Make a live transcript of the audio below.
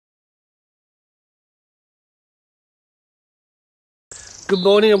Good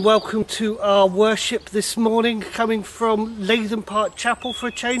morning and welcome to our worship this morning, coming from Lathom Park Chapel. For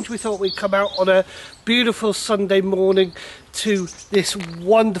a change, we thought we'd come out on a beautiful Sunday morning to this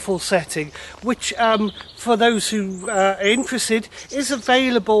wonderful setting, which for those who are interested is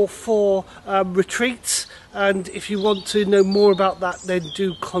available for retreats. And if you want to know more about that, then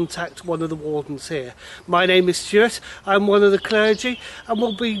do contact one of the wardens here. My name is Stuart, I'm one of the clergy, and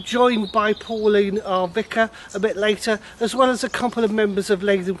we'll be joined by Pauline, our vicar, a bit later, as well as a couple of members of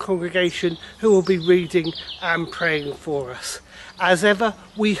Lathom congregation who will be reading and praying for us. As ever,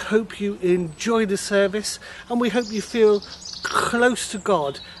 we hope you enjoy the service, and we hope you feel close to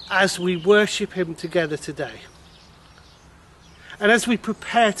God as we worship Him together today. And as we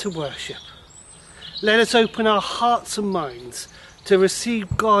prepare to worship, let us open our hearts and minds to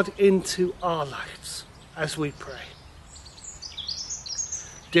receive God into our lives as we pray.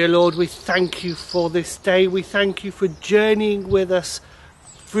 Dear Lord, we thank you for this day. We thank you for journeying with us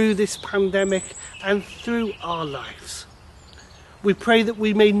through this pandemic and through our lives. We pray that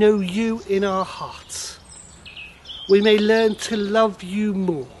we may know you in our hearts. We may learn to love you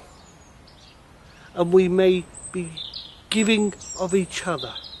more. And we may be giving of each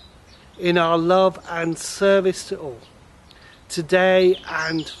other in our love and service to all, today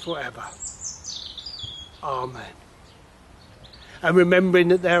and forever. Amen. And remembering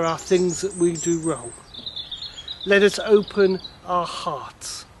that there are things that we do wrong, let us open our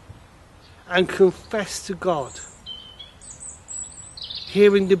hearts and confess to God,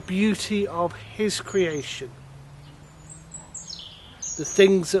 hearing the beauty of His creation, the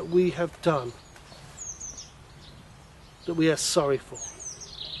things that we have done that we are sorry for.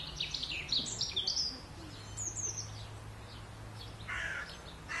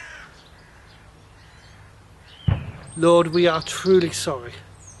 Lord, we are truly sorry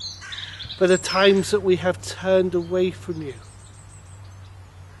for the times that we have turned away from you,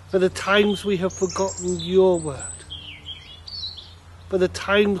 for the times we have forgotten your word, for the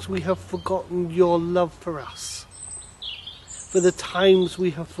times we have forgotten your love for us, for the times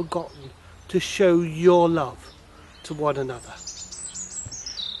we have forgotten to show your love to one another.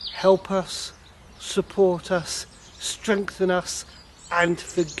 Help us, support us, strengthen us, and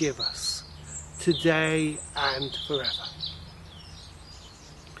forgive us, today and forever.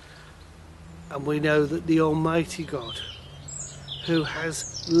 And we know that the Almighty God, who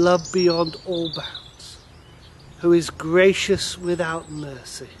has love beyond all bounds, who is gracious without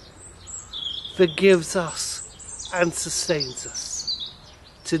mercy, forgives us and sustains us,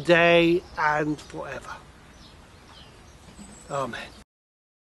 today and forever. Amen.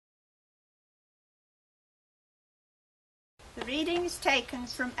 The reading is taken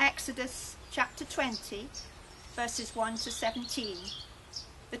from Exodus chapter 20, verses 1 to 17,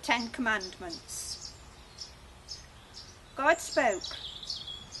 the 10 Commandments. God spoke,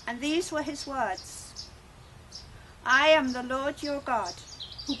 and these were his words. I am the Lord your God,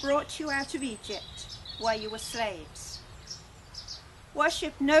 who brought you out of Egypt, where you were slaves.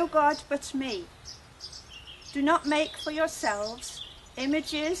 Worship no God but me. Do not make for yourselves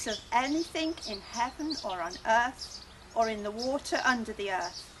images of anything in heaven or on earth or in the water under the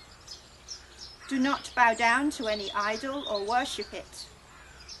earth. Do not bow down to any idol or worship it,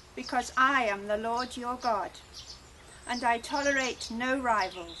 because I am the Lord your God, and I tolerate no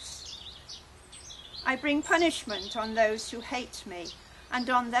rivals. I bring punishment on those who hate me, and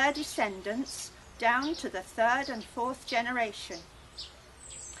on their descendants down to the 3rd and 4th generation.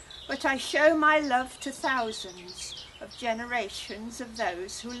 But I show my love to thousands of generations of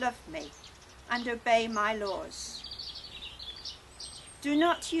those who love me and obey my laws. Do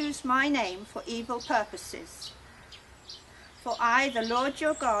not use my name for evil purposes, for I, the Lord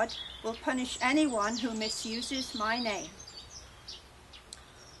your God, will punish anyone who misuses my name.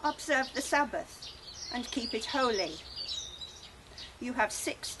 Observe the Sabbath and keep it holy. You have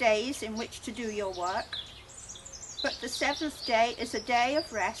 6 days in which to do your work, but the 7th day is a day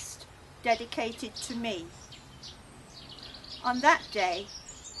of rest dedicated to me. On that day,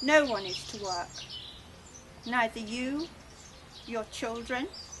 no one is to work, neither you, your children,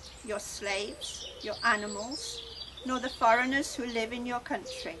 your slaves, your animals, nor the foreigners who live in your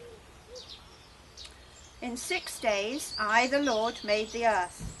country. In 6 days I, the Lord, made the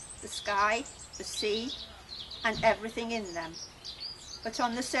earth, the sky, the sea, and everything in them. But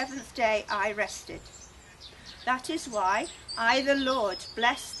on the 7th day I rested. That is why I, the Lord,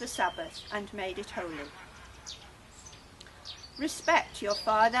 blessed the Sabbath and made it holy. Respect your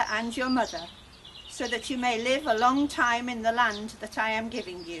father and your mother, so that you may live a long time in the land that I am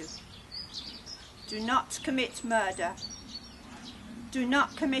giving you. Do not commit murder. Do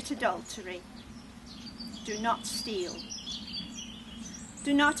not commit adultery. Do not steal.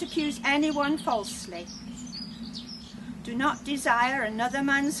 Do not accuse anyone falsely. Do not desire another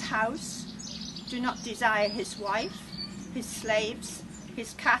man's house. Do not desire his wife, his slaves,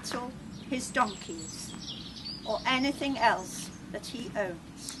 his cattle, his donkeys, or anything else that he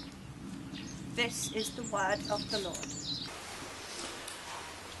owns. This is the word of the Lord.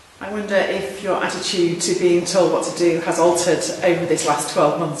 I wonder if your attitude to being told what to do has altered over this last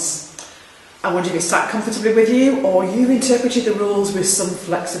 12 months. I wonder if it sat comfortably with you, or you've interpreted the rules with some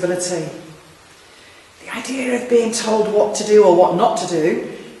flexibility. The idea of being told what to do or what not to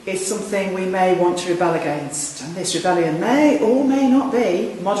do is something we may want to rebel against, and this rebellion may or may not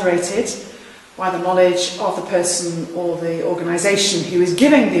be moderated by the knowledge of the person or the organisation who is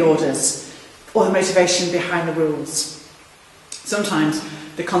giving the orders, or the motivation behind the rules. Sometimes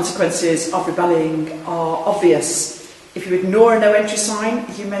the consequences of rebelling are obvious. If you ignore a no entry sign,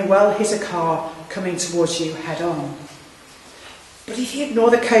 you may well hit a car coming towards you head on. But if you ignore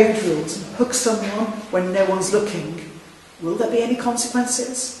the COVID rules and hug someone when no one's looking, will there be any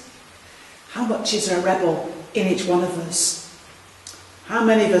consequences? How much is there a rebel in each one of us? How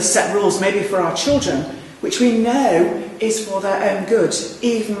many of us set rules maybe for our children, which we know is for their own good,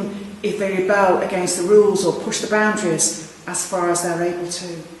 even if they rebel against the rules or push the boundaries as far as they're able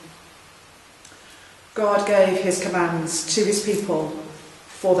to? God gave his commands to his people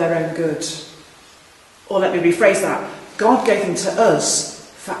for their own good. Or let me rephrase that. God gave them to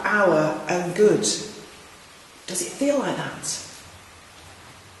us for our own good. Does it feel like that?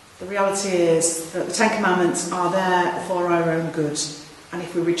 The reality is that the Ten Commandments are there for our own good. And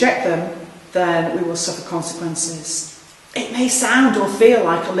if we reject them, then we will suffer consequences. It may sound or feel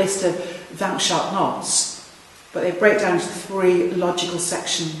like a list of thou shalt nots, but they break down into 3 logical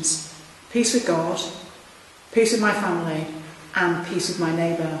sections. Peace with God, peace with my family, and peace with my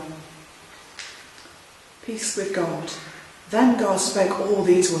neighbour. Peace with God. Then God spoke all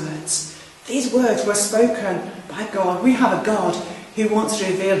these words. These words were spoken by God. We have a God who wants to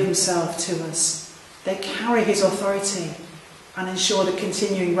reveal himself to us. They carry his authority and ensure the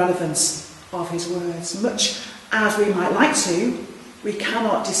continuing relevance of his words. Much as we might like to, we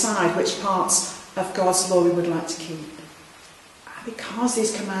cannot decide which parts of God's law we would like to keep. And because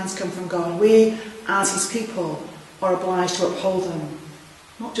these commands come from God, we, as his people, are obliged to uphold them.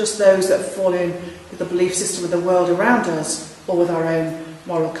 Not just those that fall in with the belief system of the world around us or with our own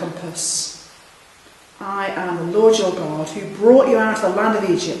moral compass. I am the Lord your God who brought you out of the land of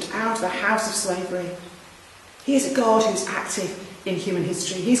Egypt, out of the house of slavery. He is a God who's active in human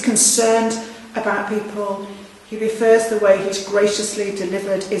history. He's concerned about people. He refers to the way he's graciously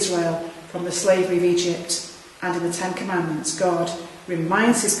delivered Israel from the slavery of Egypt. And in the Ten Commandments, God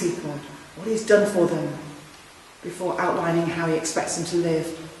reminds his people what he's done for them before outlining how he expects them to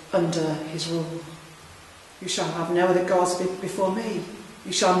live under his rule. You shall have no other gods before me.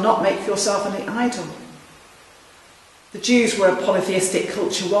 You shall not make for yourself any idol. The Jews were a polytheistic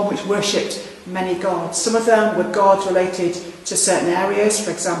culture, one which worshipped many gods. Some of them were gods related to certain areas,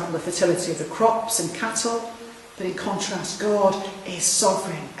 for example, the fertility of the crops and cattle. But in contrast, God is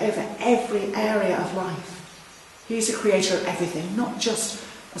sovereign over every area of life. He's the creator of everything, not just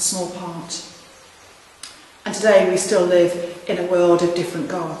a small part. And today we still live in a world of different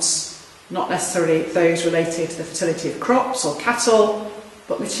gods, not necessarily those related to the fertility of crops or cattle,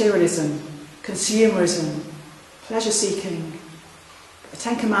 but materialism, consumerism, pleasure-seeking. The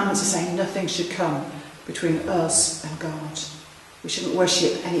Ten Commandments are saying nothing should come between us and God. We shouldn't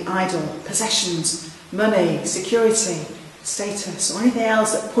worship any idol, possessions, money, security, status, or anything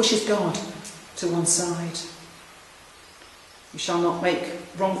else that pushes God to one side. You shall not make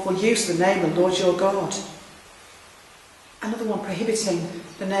wrongful use of the name of the Lord your God. Another one prohibiting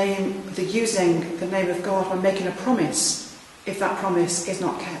using the name of God when making a promise, if that promise is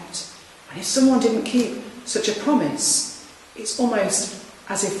not kept. And if someone didn't keep such a promise, it's almost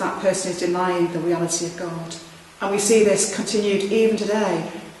as if that person is denying the reality of God. And we see this continued even today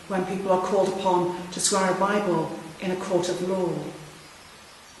when people are called upon to swear a Bible in a court of law.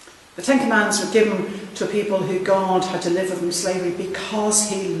 The Ten Commandments were given to a people who God had delivered from slavery because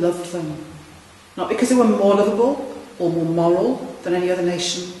he loved them. Not because they were more lovable or more moral than any other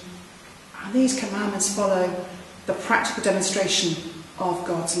nation. And these commandments follow the practical demonstration of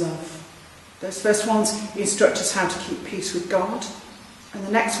God's love. Those first ones instruct us how to keep peace with God, and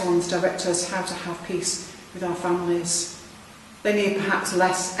the next ones direct us how to have peace with our families. They need perhaps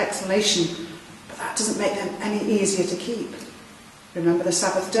less explanation, but that doesn't make them any easier to keep. Remember the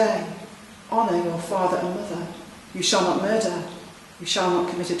Sabbath day. Honour your father and mother. You shall not murder. You shall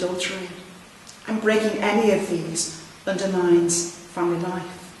not commit adultery. And breaking any of these undermines family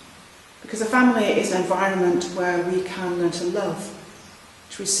life. Because a family is an environment where we can learn to love,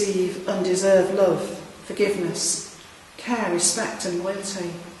 to receive undeserved love, forgiveness, care, respect and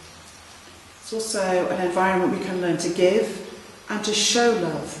loyalty. It's also an environment we can learn to give and to show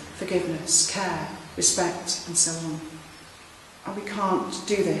love, forgiveness, care, respect and so on. And we can't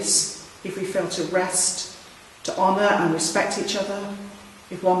do this if we fail to rest, to honour and respect each other,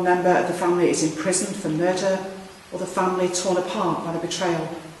 if one member of the family is imprisoned for murder, or the family torn apart by the betrayal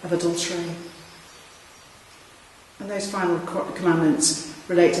of adultery. And those final commandments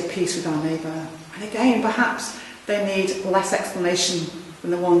relate to peace with our neighbour. And again, perhaps they need less explanation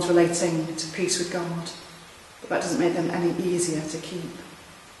than the ones relating to peace with God. But that doesn't make them any easier to keep.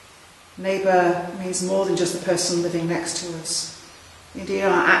 Neighbour means more than just the person living next to us. Indeed,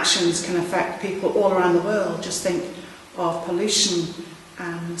 our actions can affect people all around the world. Just think of pollution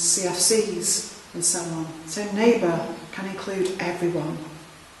and CFCs and so on. So neighbour can include everyone.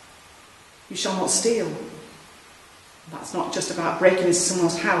 You shall not steal. That's not just about breaking into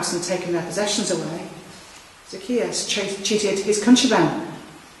someone's house and taking their possessions away. Zacchaeus cheated his countrymen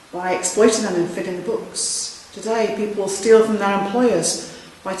by exploiting them and fiddling the books. Today, people steal from their employers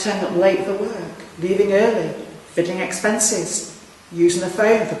by turning up late for work, leaving early, fiddling expenses, using the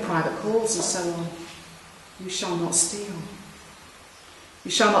phone for private calls and so on. You shall not steal.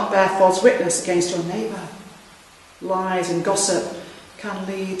 You shall not bear false witness against your neighbour. Lies and gossip can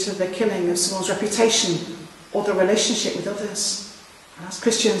lead to the killing of someone's reputation or the relationship with others. And as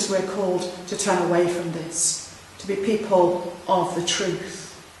Christians, we're called to turn away from this, to be people of the truth.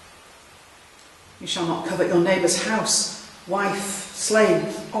 You shall not covet your neighbour's house, wife,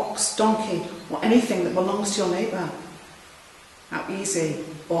 slave, ox, donkey, or anything that belongs to your neighbour. How easy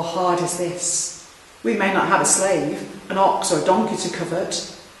or hard is this? We may not have a slave, an ox or a donkey to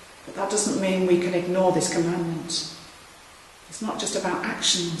covet, but that doesn't mean we can ignore this commandment. It's not just about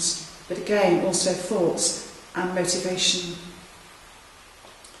actions, but again also thoughts and motivation.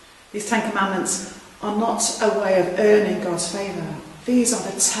 These 10 commandments are not a way of earning God's favour. These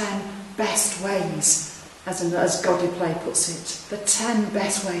are the 10 best ways, as Godly Play puts it. The 10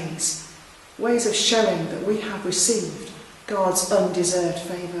 best ways. Ways of showing that we have received God's undeserved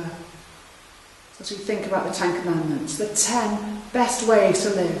favour. As we think about the 10 commandments, the 10 best ways to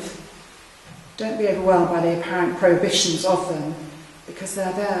live, don't be overwhelmed by the apparent prohibitions of them, because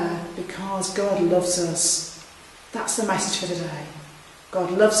they're there because God loves us. That's the message for today.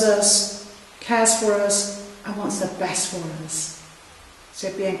 God loves us, cares for us, and wants the best for us.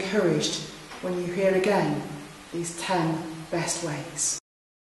 So be encouraged when you hear again these 10 best ways.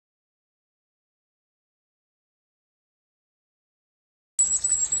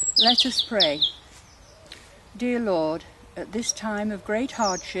 Let us pray. Dear Lord, at this time of great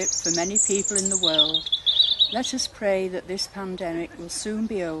hardship for many people in the world, let us pray that this pandemic will soon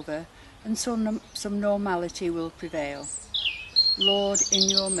be over and some normality will prevail. Lord, in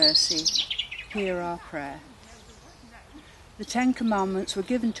your mercy, hear our prayer. The 10 Commandments were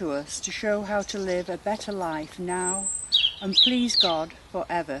given to us to show how to live a better life now and please God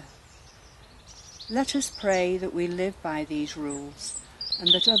forever. Let us pray that we live by these rules, and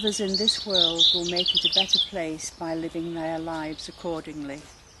that others in this world will make it a better place by living their lives accordingly.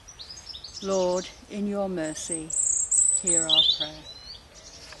 Lord, in your mercy, hear our prayer.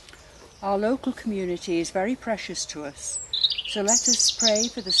 Our local community is very precious to us, so let us pray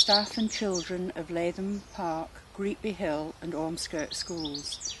for the staff and children of Lathom Park, Greetby Hill and Ormskirk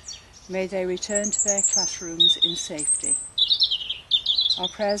schools. May they return to their classrooms in safety. Our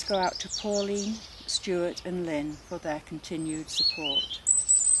prayers go out to Pauline, Stuart and Lynn for their continued support.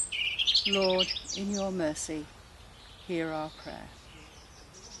 Lord, in your mercy, hear our prayer.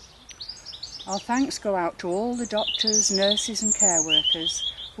 Our thanks go out to all the doctors, nurses and care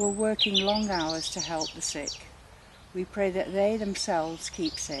workers who are working long hours to help the sick. We pray that they themselves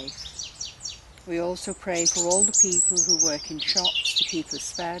keep safe. We also pray for all the people who work in shops to keep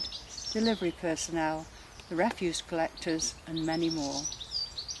us fed, delivery personnel, the refuse collectors and many more.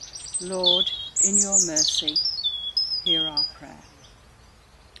 Lord, in your mercy, hear our prayer.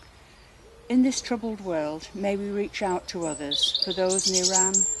 In this troubled world, may we reach out to others, for those in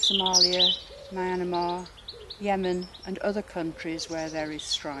Iran, Somalia, Myanmar, Yemen and other countries where there is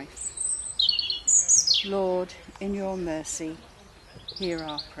strife. Lord, in your mercy, hear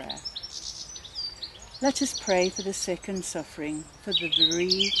our prayer. Let us pray for the sick and suffering, for the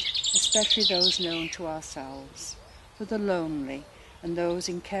bereaved, especially those known to ourselves, for the lonely and those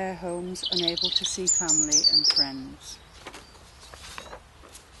in care homes unable to see family and friends.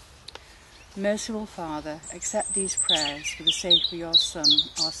 Merciful Father, accept these prayers for the sake of your Son,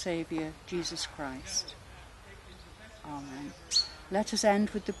 our Saviour, Jesus Christ. Amen. Let us end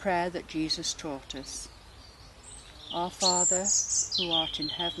with the prayer that Jesus taught us. Our Father, who art in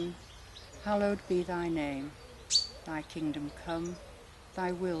heaven, hallowed be thy name. Thy kingdom come,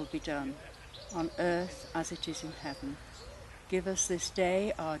 thy will be done, on earth as it is in heaven. Give us this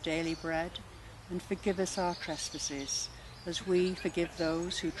day our daily bread, and forgive us our trespasses, as we forgive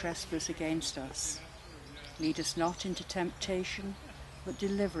those who trespass against us. Lead us not into temptation, but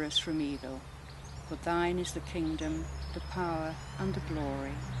deliver us from evil. For thine is the kingdom, the power, and the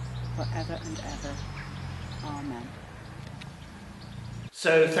glory, for ever and ever. Amen.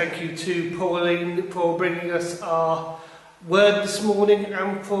 So thank you to Pauline for bringing us our word this morning,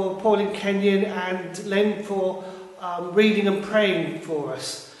 and for Pauline Kenyon and Len for reading and praying for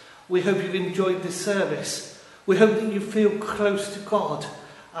us. We hope you've enjoyed this service. We hope that you feel close to God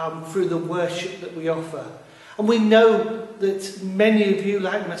through the worship that we offer. And we know that many of you,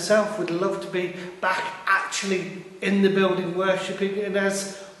 like myself, would love to be back actually in the building worshipping. And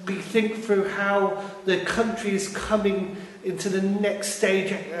as we think through how the country is coming into the next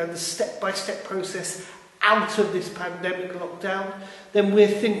stage and the step-by-step process out of this pandemic lockdown, then we're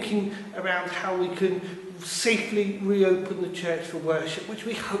thinking around how we can safely reopen the church for worship, which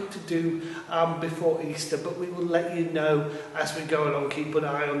we hope to do before Easter, but we will let you know as we go along. Keep an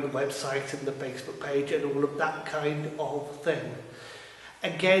eye on the website and the Facebook page and all of that kind of thing.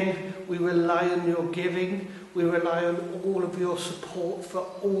 Again, we rely on your giving. We rely on all of your support for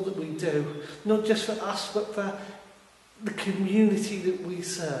all that we do, not just for us, but for the community that we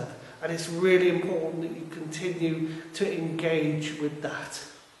serve. And it's really important that you continue to engage with that.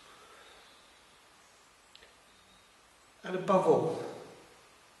 And above all,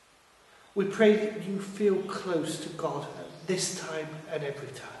 we pray that you feel close to God at this time and every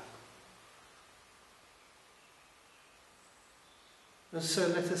time. And so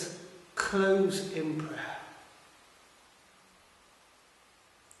let us close in prayer.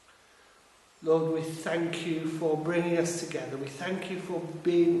 Lord, we thank you for bringing us together. We thank you for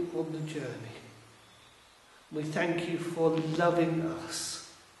being on the journey. We thank you for loving us.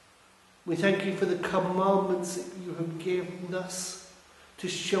 We thank you for the commandments that you have given us to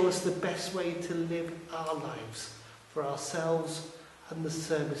show us the best way to live our lives for ourselves and the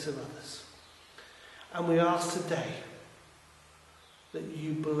service of others. And we ask today that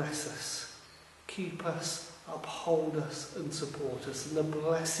you bless us, keep us, uphold us and support us. And the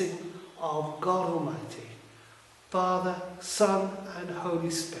blessing of God Almighty, Father, Son and Holy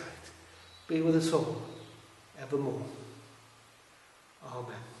Spirit be with us all evermore.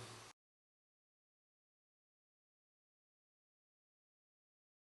 Amen.